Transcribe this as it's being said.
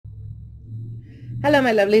Hello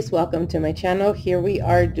my lovelies, welcome to my channel. Here we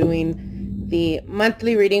are doing the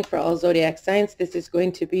monthly reading for all zodiac signs. This is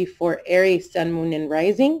going to be for Aries, Sun, Moon, and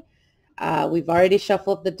Rising. We've already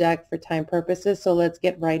shuffled the deck for time purposes, so let's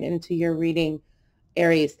get right into your reading,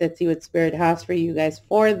 Aries. Let's see what Spirit has for you guys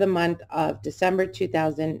for the month of December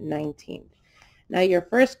 2019. Now your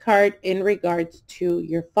first card in regards to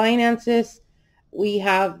your finances, we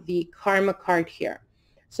have the Karma card here.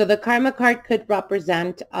 So the Karma card could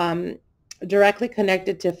represent directly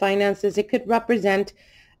connected to finances. It could represent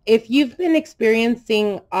if you've been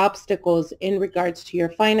experiencing obstacles in regards to your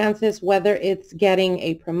finances, whether it's getting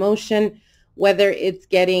a promotion, whether it's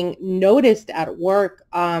getting noticed at work.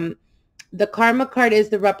 The Karma card is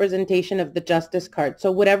the representation of the Justice card.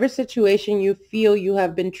 So whatever situation you feel you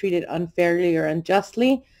have been treated unfairly or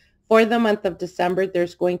unjustly, for the month of December,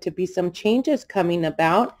 there's going to be some changes coming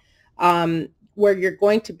about where you're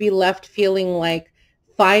going to be left feeling like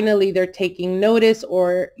finally they're taking notice,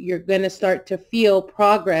 or you're going to start to feel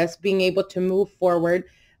progress, being able to move forward,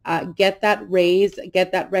 get that raise,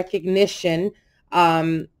 get that recognition,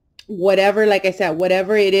 whatever, like I said,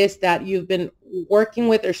 whatever it is that you've been working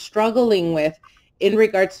with or struggling with in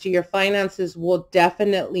regards to your finances will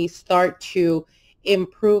definitely start to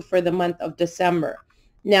improve for the month of December.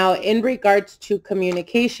 Now, in regards to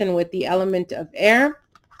communication with the element of air,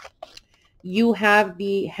 you have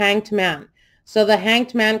the Hanged Man. So the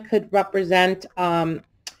Hanged Man could represent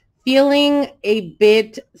feeling a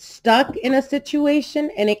bit stuck in a situation,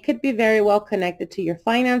 and it could be very well connected to your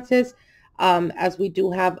finances, as we do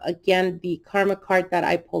have, again, the Karma card that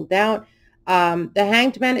I pulled out. The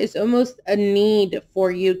Hanged Man is almost a need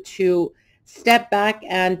for you to step back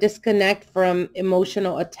and disconnect from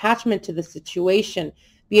emotional attachment to the situation,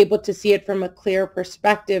 be able to see it from a clear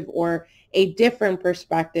perspective or a different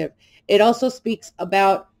perspective. It also speaks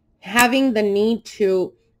about having the need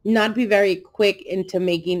to not be very quick into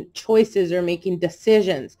making choices or making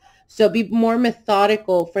decisions. So be more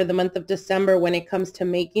methodical for the month of December when it comes to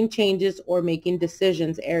making changes or making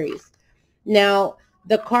decisions, Aries. Now,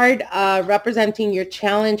 the card representing your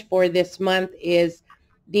challenge for this month is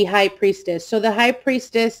the High Priestess. So the High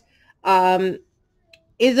Priestess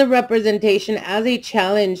is a representation as a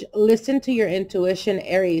challenge. Listen to your intuition,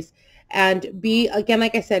 Aries, and be, again,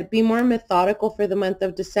 like I said, be more methodical for the month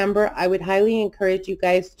of December. I would highly encourage you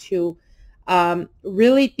guys to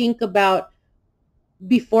really think about,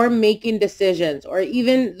 before making decisions or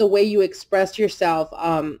even the way you express yourself.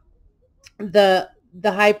 The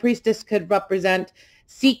High Priestess could represent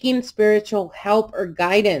seeking spiritual help or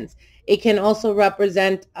guidance. It can also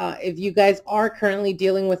represent if you guys are currently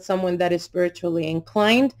dealing with someone that is spiritually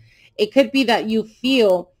inclined. It could be that you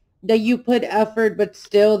feel that you put effort, but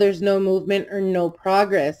still there's no movement or no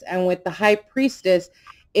progress. And with the High Priestess,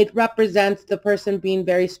 it represents the person being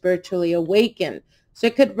very spiritually awakened. So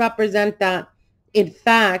it could represent that, in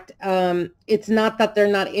fact, it's not that they're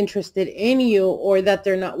not interested in you or that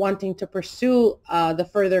they're not wanting to pursue the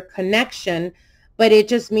further connection, but it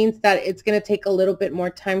just means that it's going to take a little bit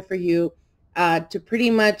more time for you to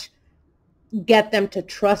pretty much get them to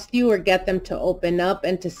trust you or get them to open up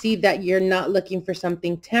and to see that you're not looking for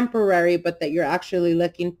something temporary, but that you're actually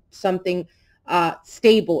looking something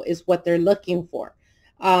stable is what they're looking for.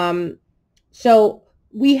 So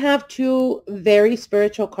we have two very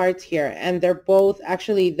spiritual cards here, and they're both,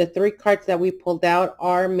 actually the three cards that we pulled out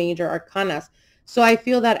are major arcanas. So I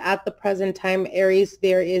feel that at the present time, Aries,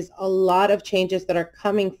 there is a lot of changes that are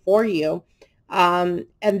coming for you. And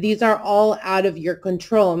these are all out of your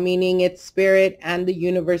control, meaning it's spirit and the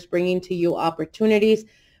universe bringing to you opportunities.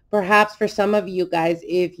 Perhaps for some of you guys,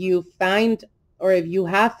 if you find, or if you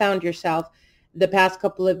have found yourself the past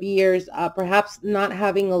couple of years, perhaps not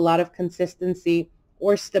having a lot of consistency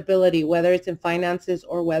or stability, whether it's in finances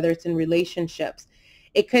or whether it's in relationships.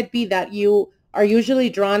 It could be that you are usually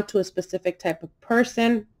drawn to a specific type of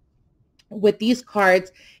person. With these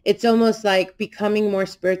cards, it's almost like becoming more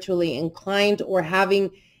spiritually inclined or having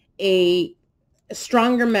a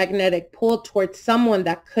stronger magnetic pull towards someone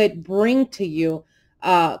that could bring to you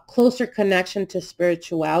a closer connection to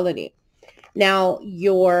spirituality. Now,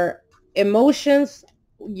 your emotions,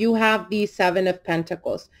 you have the Seven of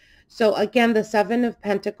Pentacles. So again, the Seven of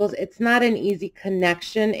Pentacles, it's not an easy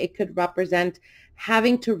connection. It could represent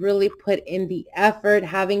having to really put in the effort,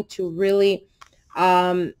 having to really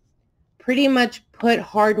pretty much put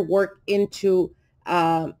hard work into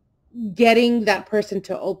getting that person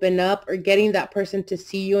to open up or getting that person to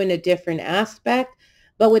see you in a different aspect.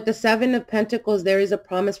 But with the Seven of Pentacles, there is a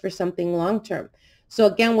promise for something long-term. So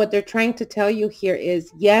again, what they're trying to tell you here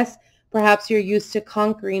is, yes, perhaps you're used to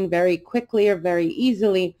conquering very quickly or very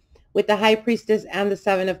easily, with the High Priestess and the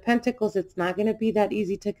Seven of Pentacles, it's not going to be that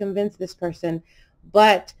easy to convince this person.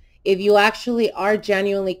 But if you actually are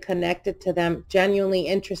genuinely connected to them, genuinely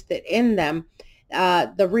interested in them,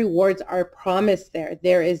 the rewards are promised there.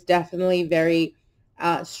 There is definitely very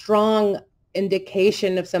strong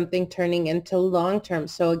indication of something turning into long-term.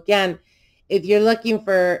 So again, if you're looking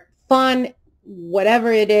for fun,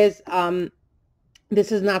 whatever it is,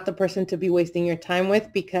 this is not the person to be wasting your time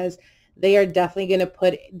with, because they are definitely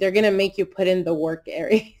they're going to make you put in the work,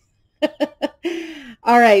 Aries.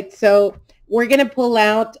 All right, so we're going to pull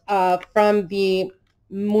out from the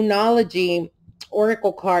Moonology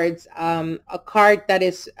Oracle cards, a card that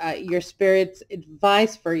is your spirit's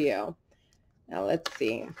advice for you. Now let's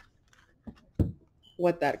see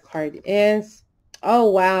what that card is. Oh,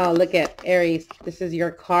 wow, look at Aries. This is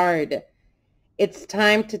your card. It's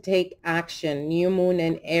time to take action. New moon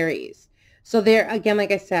in Aries. So there, again,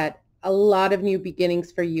 like I said, a lot of new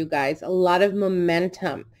beginnings for you guys, a lot of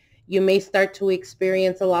momentum. You may start to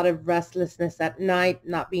experience a lot of restlessness at night,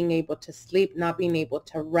 not being able to sleep, not being able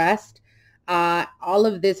to rest. All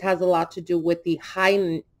of this has a lot to do with the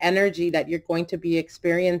high energy that you're going to be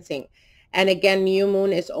experiencing. And again, new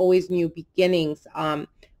moon is always new beginnings.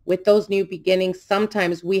 With those new beginnings,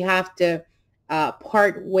 sometimes we have to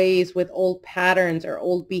part ways with old patterns or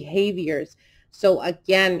old behaviors. So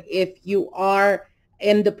again, if you are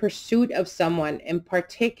in the pursuit of someone in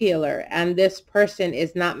particular, and this person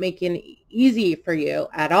is not making it easy for you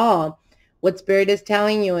at all, what Spirit is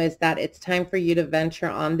telling you is that it's time for you to venture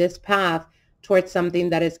on this path towards something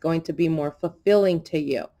that is going to be more fulfilling to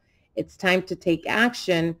you. It's time to take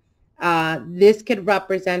action. This could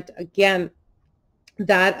represent, again,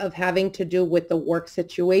 that of having to do with the work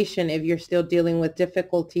situation. If you're still dealing with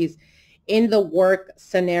difficulties in the work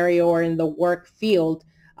scenario or in the work field,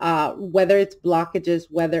 whether it's blockages,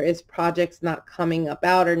 whether it's projects not coming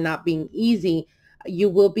about or not being easy, you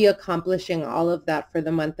will be accomplishing all of that for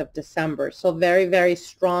the month of December. So very, very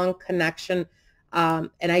strong connection. And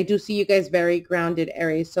I do see you guys very grounded,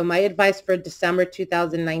 Aries. So my advice for December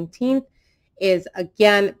 2019 is,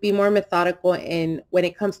 again, be more methodical in when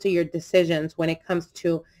it comes to your decisions, when it comes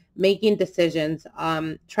to making decisions.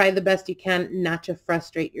 Try the best you can not to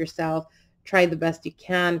frustrate yourself. Try the best you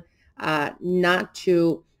can not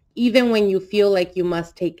to, even when you feel like you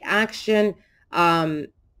must take action and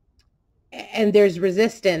there's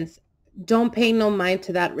resistance, don't pay no mind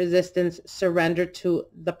to that resistance. Surrender to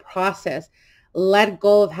the process. Let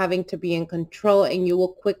go of having to be in control, and you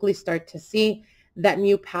will quickly start to see that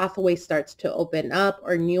new pathway starts to open up,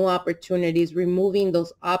 or new opportunities, removing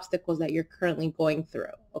those obstacles that you're currently going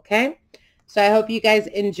through. Okay, so I hope you guys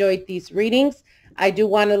enjoyed these readings. I do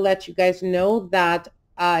want to let you guys know that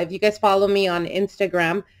if you guys follow me on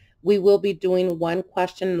Instagram, we will be doing one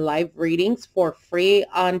question live readings for free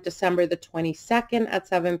on December the 22nd at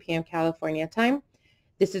 7 p.m. California time.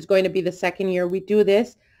 This is going to be the second year we do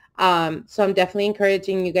this. So I'm definitely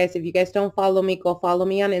encouraging you guys, if you guys don't follow me, go follow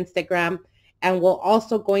me on Instagram. And we're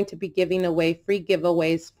also going to be giving away free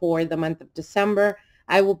giveaways for the month of December.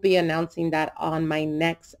 I will be announcing that on my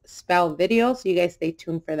next spell video, so you guys stay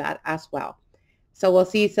tuned for that as well. So we'll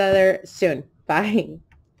see each other soon. Bye.